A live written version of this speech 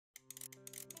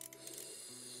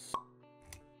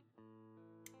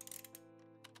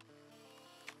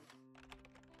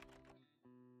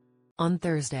On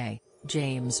Thursday,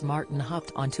 James Martin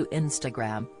hopped onto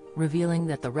Instagram, revealing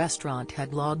that the restaurant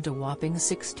had logged a whopping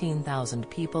 16,000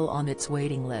 people on its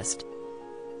waiting list.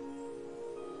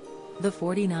 The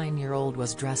 49-year-old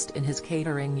was dressed in his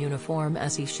catering uniform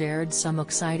as he shared some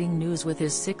exciting news with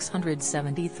his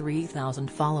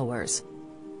 673,000 followers.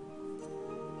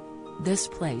 "This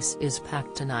place is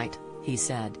packed tonight," he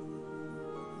said.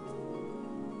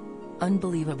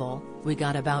 "Unbelievable, we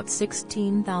got about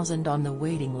 16,000 on the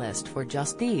waiting list for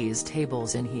just these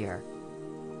tables in here.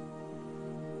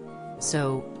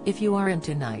 So, if you are in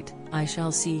tonight, I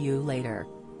shall see you later.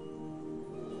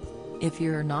 If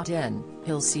you're not in,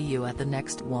 he'll see you at the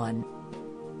next one."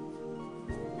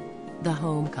 The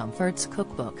Home Comforts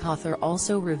cookbook author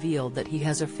also revealed that he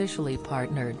has officially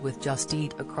partnered with Just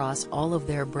Eat across all of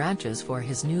their branches for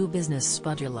his new business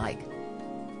Spudulike.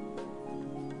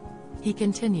 He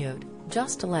continued,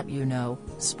 "Just to let you know,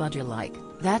 Spudulike,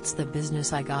 that's the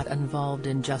business I got involved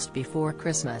in just before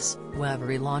Christmas, we've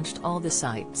relaunched all the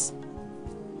sites.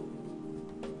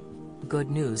 Good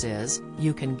news is,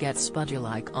 you can get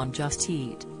Spudulike on Just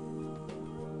Eat."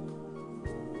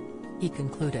 He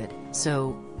concluded,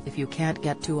 "So, if you can't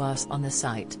get to us on the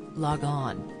site, log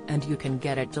on, and you can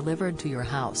get it delivered to your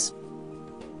house."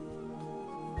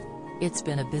 It's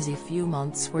been a busy few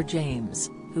months for James,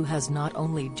 who has not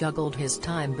only juggled his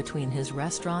time between his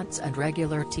restaurants and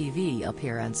regular TV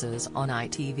appearances on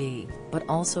ITV, but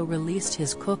also released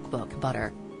his cookbook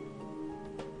Butter.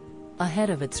 Ahead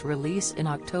of its release in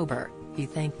October, he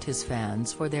thanked his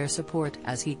fans for their support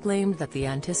as he claimed that the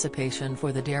anticipation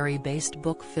for the dairy-based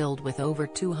book filled with over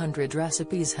 200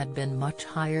 recipes had been much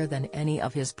higher than any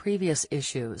of his previous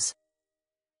issues.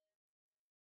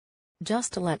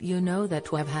 "Just to let you know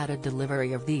that we've had a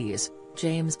delivery of these,"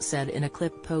 James said in a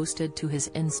clip posted to his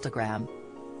Instagram.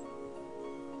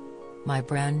 "My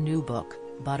brand new book,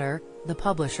 Butter, the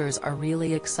publishers are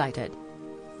really excited.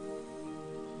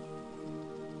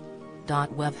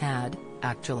 We've had,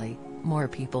 actually, more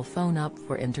people phone up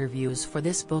for interviews for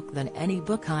this book than any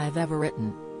book I've ever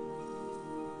written.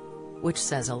 Which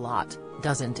says a lot,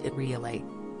 doesn't it really?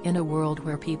 In a world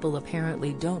where people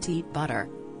apparently don't eat butter."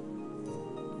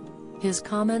 His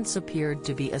comments appeared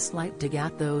to be a slight dig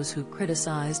at those who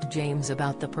criticized James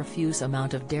about the profuse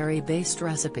amount of dairy-based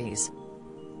recipes.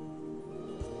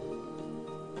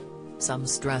 Some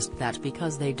stressed that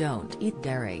because they don't eat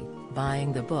dairy,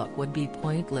 buying the book would be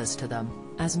pointless to them,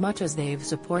 as much as they've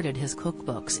supported his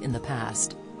cookbooks in the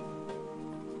past.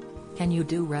 "Can you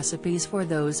do recipes for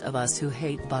those of us who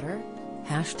hate butter?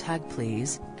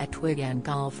 #please, Twig and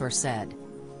Golfer said.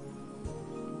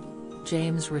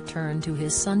 James returned to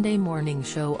his Sunday morning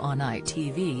show on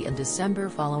ITV in December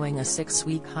following a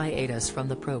 6-week hiatus from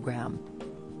the program.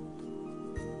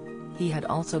 He had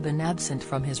also been absent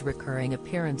from his recurring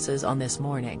appearances on This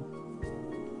Morning.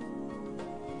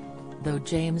 Though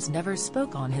James never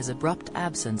spoke on his abrupt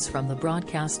absence from the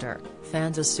broadcaster,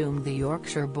 fans assumed the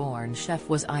Yorkshire-born chef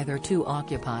was either too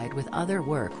occupied with other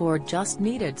work or just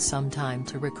needed some time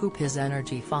to recoup his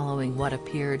energy following what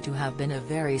appeared to have been a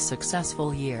very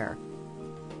successful year.